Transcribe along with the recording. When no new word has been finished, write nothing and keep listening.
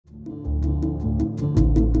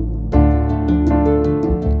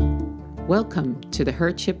Welcome to the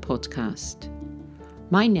Herdship Podcast.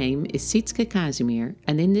 My name is Sietske Casimir,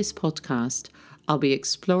 and in this podcast, I'll be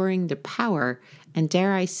exploring the power and,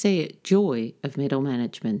 dare I say it, joy of middle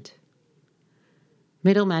management.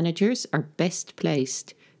 Middle managers are best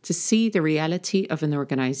placed to see the reality of an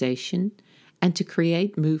organization and to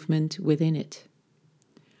create movement within it.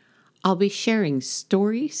 I'll be sharing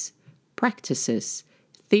stories, practices,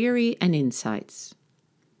 theory, and insights.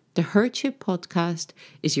 The Herdship Podcast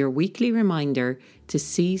is your weekly reminder to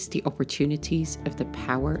seize the opportunities of the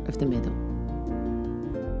power of the middle.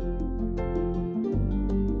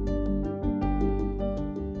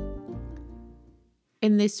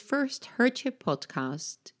 In this first Herdship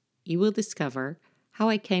Podcast, you will discover how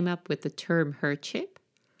I came up with the term herdship,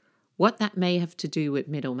 what that may have to do with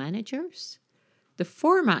middle managers, the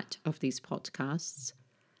format of these podcasts,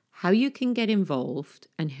 how you can get involved,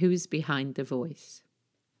 and who's behind the voice.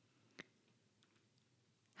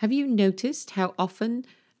 Have you noticed how often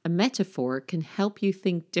a metaphor can help you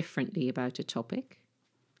think differently about a topic?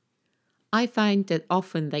 I find that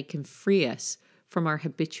often they can free us from our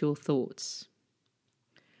habitual thoughts.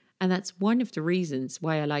 And that's one of the reasons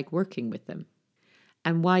why I like working with them,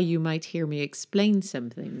 and why you might hear me explain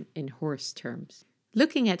something in horse terms.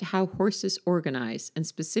 Looking at how horses organize, and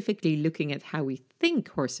specifically looking at how we think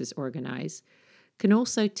horses organize, can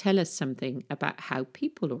also tell us something about how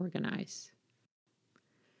people organize.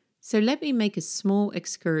 So let me make a small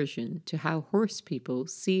excursion to how horse people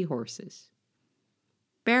see horses.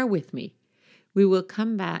 Bear with me. We will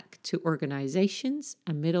come back to organizations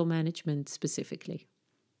and middle management specifically.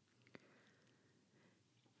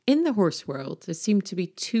 In the horse world, there seem to be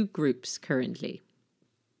two groups currently.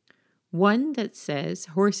 One that says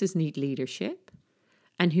horses need leadership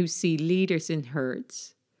and who see leaders in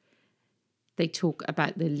herds. They talk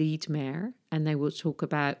about the lead mare, and they will talk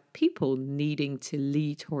about people needing to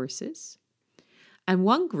lead horses. And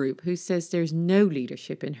one group who says there's no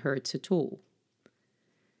leadership in herds at all.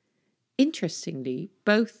 Interestingly,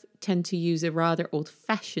 both tend to use a rather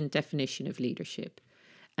old-fashioned definition of leadership,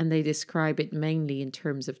 and they describe it mainly in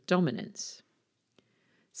terms of dominance.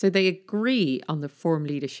 So they agree on the form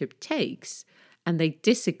leadership takes, and they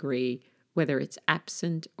disagree whether it's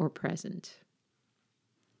absent or present.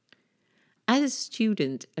 As a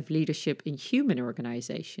student of leadership in human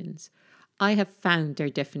organizations, I have found their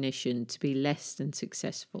definition to be less than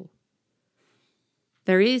successful.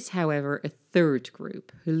 There is, however, a third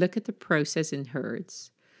group who look at the process in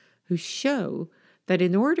herds, who show that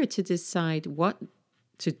in order to decide what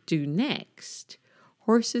to do next,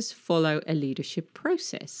 horses follow a leadership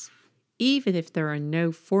process, even if there are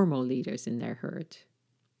no formal leaders in their herd.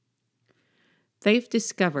 They've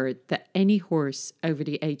discovered that any horse over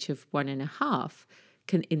the age of 1.5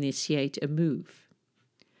 can initiate a move,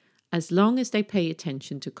 as long as they pay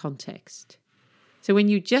attention to context. So when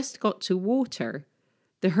you just got to water,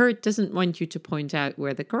 the herd doesn't want you to point out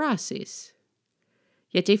where the grass is.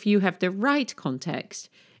 Yet if you have the right context,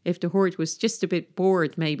 if the herd was just a bit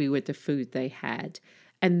bored maybe with the food they had,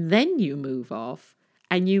 and then you move off,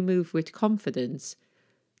 and you move with confidence,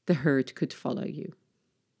 the herd could follow you.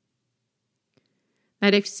 Now,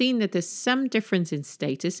 they've seen that there's some difference in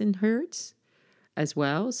status in herds as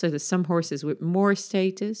well. So there's some horses with more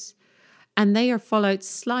status, and they are followed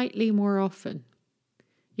slightly more often.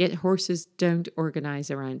 Yet horses don't organize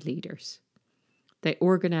around leaders. They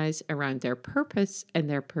organize around their purpose, and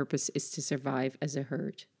their purpose is to survive as a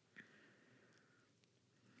herd.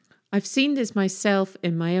 I've seen this myself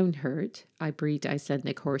in my own herd. I breed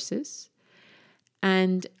Icelandic horses.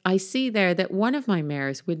 And I see there that one of my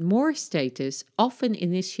mares with more status often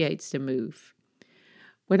initiates the move.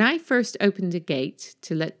 When I first open the gate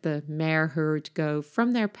to let the mare herd go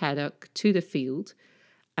from their paddock to the field,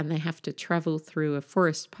 and they have to travel through a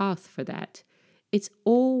forest path for that, it's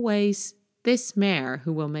always this mare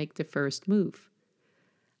who will make the first move.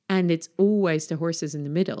 And it's always the horses in the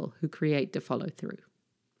middle who create the follow-through.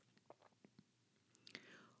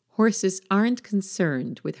 Horses aren't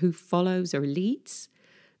concerned with who follows or leads.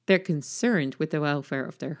 They're concerned with the welfare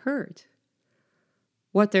of their herd.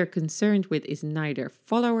 What they're concerned with is neither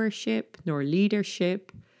followership nor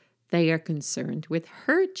leadership. They are concerned with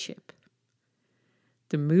herdship,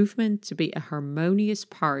 the movement to be a harmonious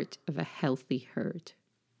part of a healthy herd.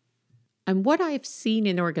 And what I have seen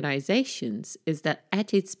in organizations is that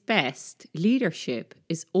at its best, leadership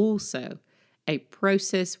is also a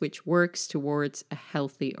process which works towards a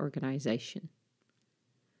healthy organization.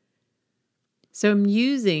 So I'm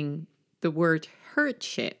using the word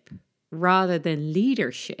herdship rather than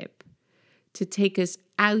leadership to take us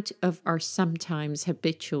out of our sometimes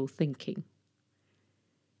habitual thinking.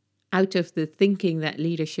 out of the thinking that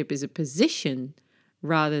leadership is a position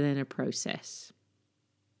rather than a process.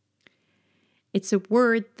 It's a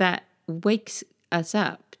word that wakes us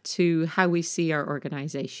up to how we see our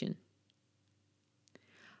organization.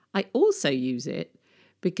 I also use it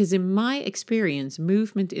because in my experience,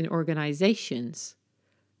 movement in organizations,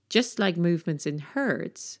 just like movements in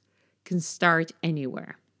herds, can start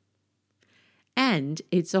anywhere. And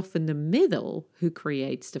it's often the middle who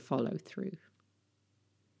creates the follow-through.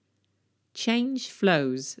 Change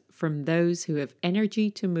flows from those who have energy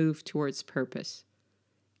to move towards purpose,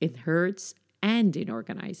 in herds and in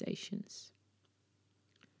organizations.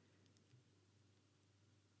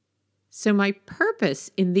 So my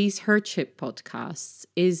purpose in these Herdship podcasts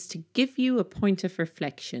is to give you a point of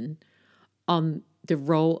reflection on the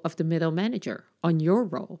role of the middle manager, on your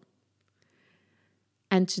role.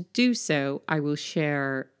 And to do so, I will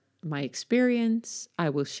share my experience, I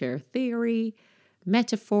will share theory,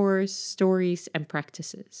 metaphors, stories, and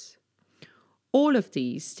practices. All of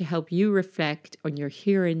these to help you reflect on your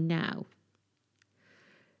here and now.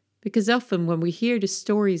 Because often when we hear the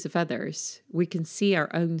stories of others, we can see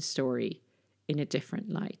our own story in a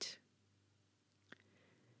different light.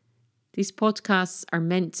 These podcasts are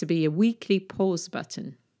meant to be a weekly pause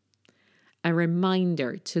button, a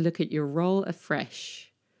reminder to look at your role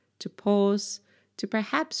afresh, to pause, to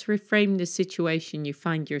perhaps reframe the situation you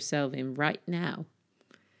find yourself in right now,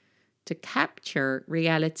 to capture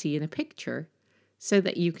reality in a picture so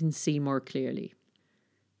that you can see more clearly.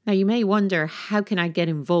 Now, you may wonder, how can I get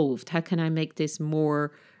involved? How can I make this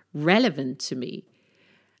more relevant to me?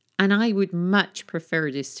 And I would much prefer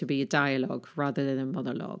this to be a dialogue rather than a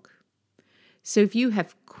monologue. So if you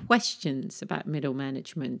have questions about middle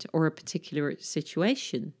management or a particular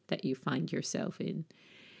situation that you find yourself in,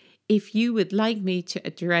 if you would like me to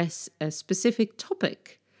address a specific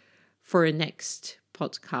topic for a next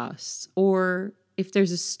podcast, or if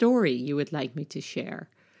there's a story you would like me to share,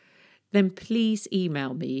 then please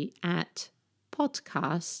email me at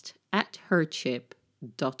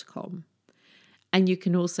podcast@herdship.com. And you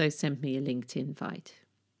can also send me a LinkedIn invite.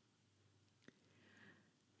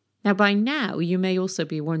 Now, by now, you may also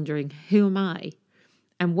be wondering, who am I?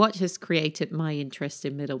 And what has created my interest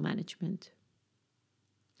in middle management?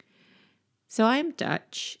 So I'm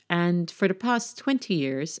Dutch, and for the past 20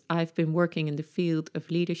 years, I've been working in the field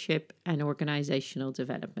of leadership and organizational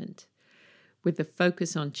development, with a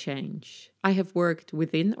focus on change. I have worked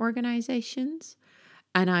within organizations,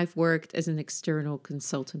 and I've worked as an external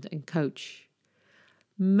consultant and coach.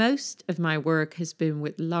 Most of my work has been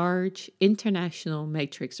with large international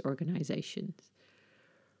matrix organizations.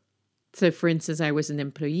 So, for instance, I was an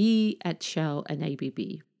employee at Shell and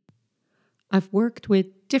ABB. I've worked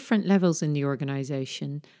with different levels in the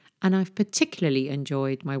organization, and I've particularly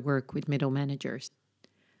enjoyed my work with middle managers.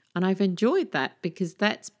 And I've enjoyed that because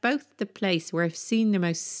that's both the place where I've seen the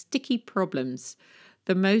most sticky problems,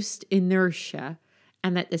 the most inertia,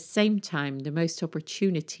 and at the same time, the most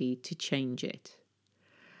opportunity to change it.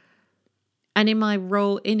 And in my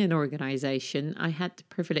role in an organization, I had the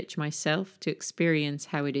privilege myself to experience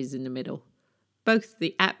how it is in the middle, both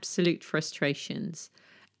the absolute frustrations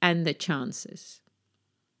and the chances.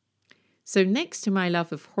 So next to my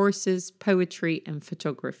love of horses, poetry, and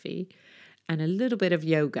photography, and a little bit of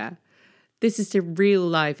yoga, this is the real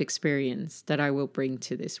life experience that I will bring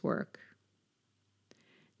to this work.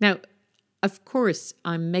 Now, of course,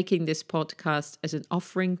 I'm making this podcast as an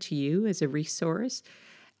offering to you, as a resource,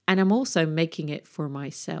 and I'm also making it for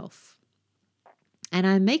myself. And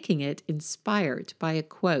I'm making it inspired by a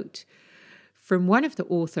quote from one of the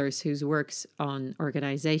authors whose works on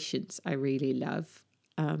organizations I really love,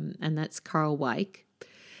 and that's Carl Weick.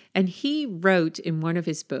 And he wrote in one of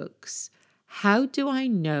his books, "How do I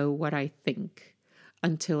know what I think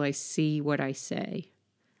until I see what I say?"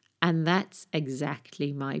 And that's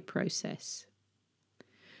exactly my process.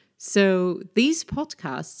 So these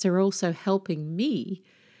podcasts are also helping me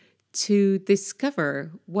to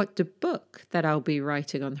discover what the book that I'll be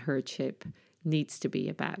writing on herdship needs to be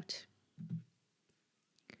about.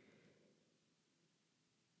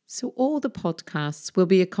 So all the podcasts will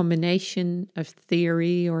be a combination of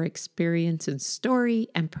theory or experience and story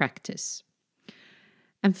and practice.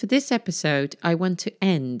 And for this episode, I want to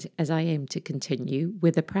end, as I aim to continue,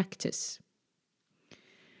 with a practice.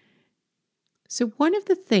 So one of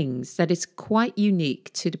the things that is quite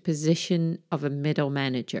unique to the position of a middle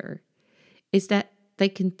manager is that they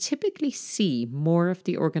can typically see more of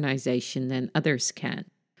the organization than others can.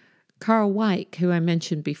 Carl Weick, who I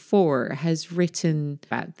mentioned before, has written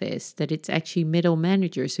about this, that it's actually middle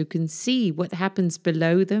managers who can see what happens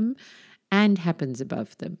below them and happens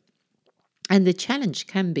above them. And the challenge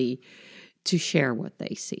can be to share what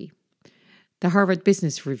they see. The Harvard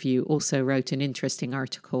Business Review also wrote an interesting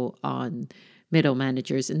article on middle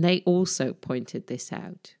managers, and they also pointed this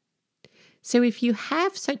out. So if you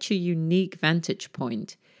have such a unique vantage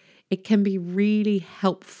point, it can be really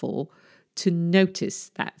helpful to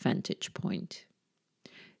notice that vantage point.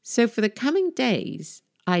 So for the coming days,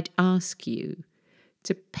 I'd ask you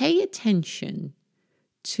to pay attention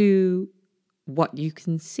to what you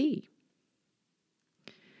can see.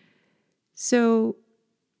 So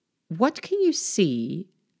what can you see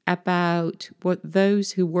about what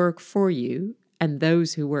those who work for you and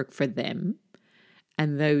those who work for them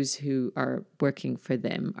and those who are working for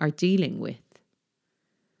them are dealing with?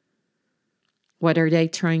 What are they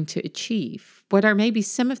trying to achieve? What are maybe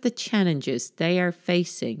some of the challenges they are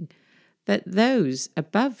facing that those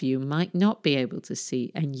above you might not be able to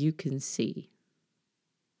see and you can see?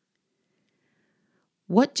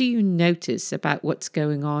 What do you notice about what's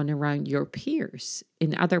going on around your peers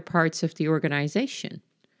in other parts of the organization?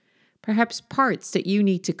 Perhaps parts that you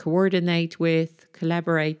need to coordinate with,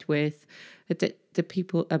 collaborate with, that the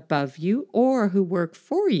people above you or who work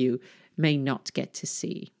for you may not get to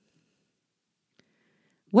see.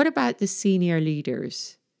 What about the senior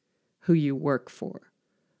leaders who you work for?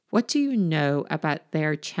 What do you know about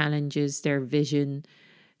their challenges, their vision,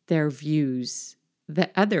 their views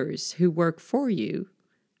that others who work for you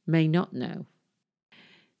may not know?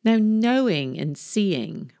 Now, knowing and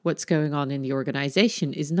seeing what's going on in the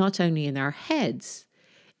organization is not only in our heads,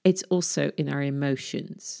 it's also in our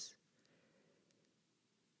emotions.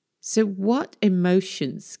 So what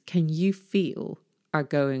emotions can you feel are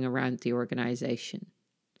going around the organization?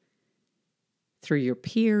 Through your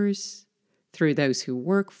peers, through those who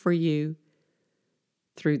work for you,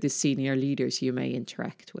 through the senior leaders you may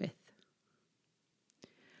interact with.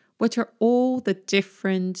 What are all the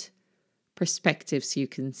different perspectives you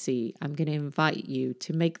can see? I'm going to invite you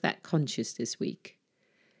to make that conscious this week.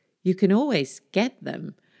 You can always get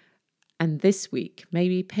them, and this week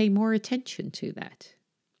maybe pay more attention to that.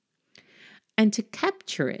 And to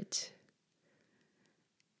capture it.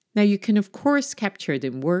 Now you can of course capture it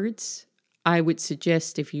in words. I would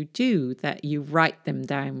suggest if you do that you write them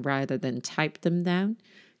down rather than type them down,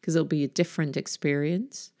 because it'll be a different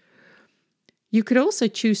experience. You could also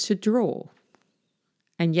choose to draw.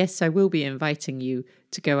 And yes, I will be inviting you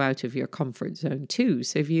to go out of your comfort zone too.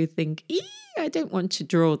 So if you think, I don't want to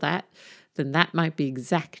draw that, then that might be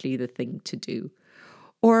exactly the thing to do.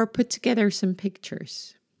 Or put together some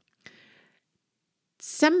pictures.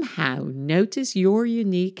 Somehow notice your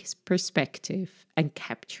unique perspective and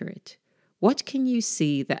capture it. What can you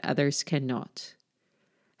see that others cannot?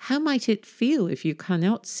 How might it feel if you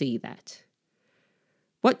cannot see that?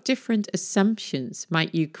 What different assumptions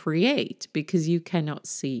might you create because you cannot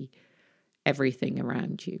see everything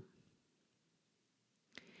around you?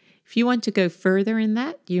 If you want to go further in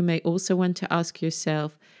that, you may also want to ask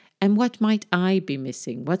yourself, and what might I be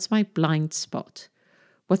missing? What's my blind spot?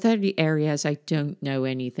 What are the areas I don't know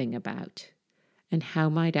anything about? And how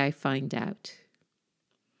might I find out?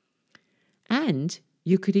 And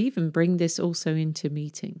you could even bring this also into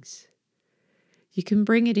meetings. You can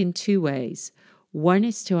bring it in two ways. One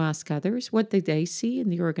is to ask others, what do they see in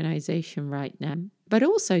the organization right now? But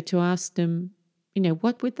also to ask them,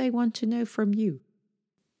 what would they want to know from you?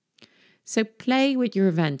 So play with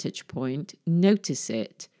your vantage point, notice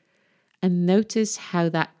it, and notice how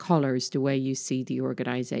that colors the way you see the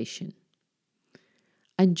organization.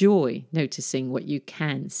 Enjoy noticing what you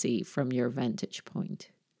can see from your vantage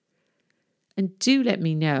point. And do let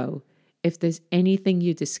me know if there's anything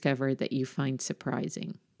you discover that you find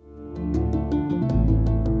surprising.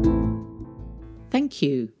 Thank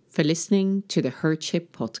you for listening to the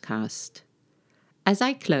Herdship Podcast. As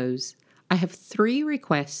I close, I have 3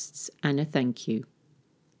 requests and a thank you.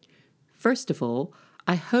 First of all,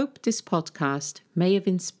 I hope this podcast may have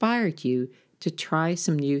inspired you to try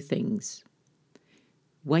some new things.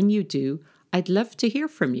 When you do, I'd love to hear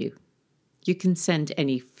from you. You can send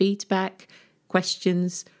any feedback,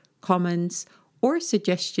 questions, comments, or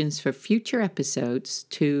suggestions for future episodes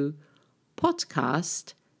to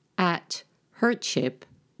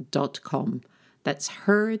podcast@herdship.com. That's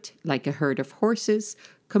herd like a herd of horses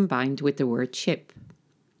combined with the word ship.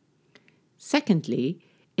 Secondly,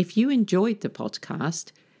 if you enjoyed the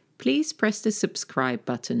podcast, please press the subscribe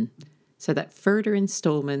button so that further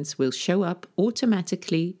installments will show up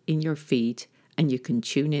automatically in your feed and you can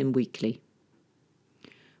tune in weekly.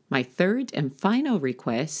 My third and final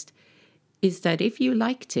request is that if you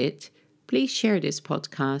liked it, please share this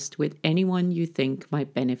podcast with anyone you think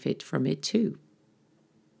might benefit from it too.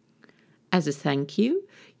 As a thank you,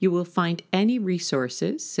 you will find any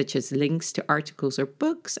resources, such as links to articles or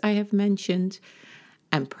books I have mentioned,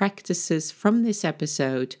 and practices from this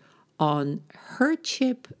episode on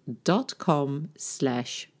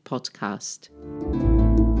herdship.com/podcast.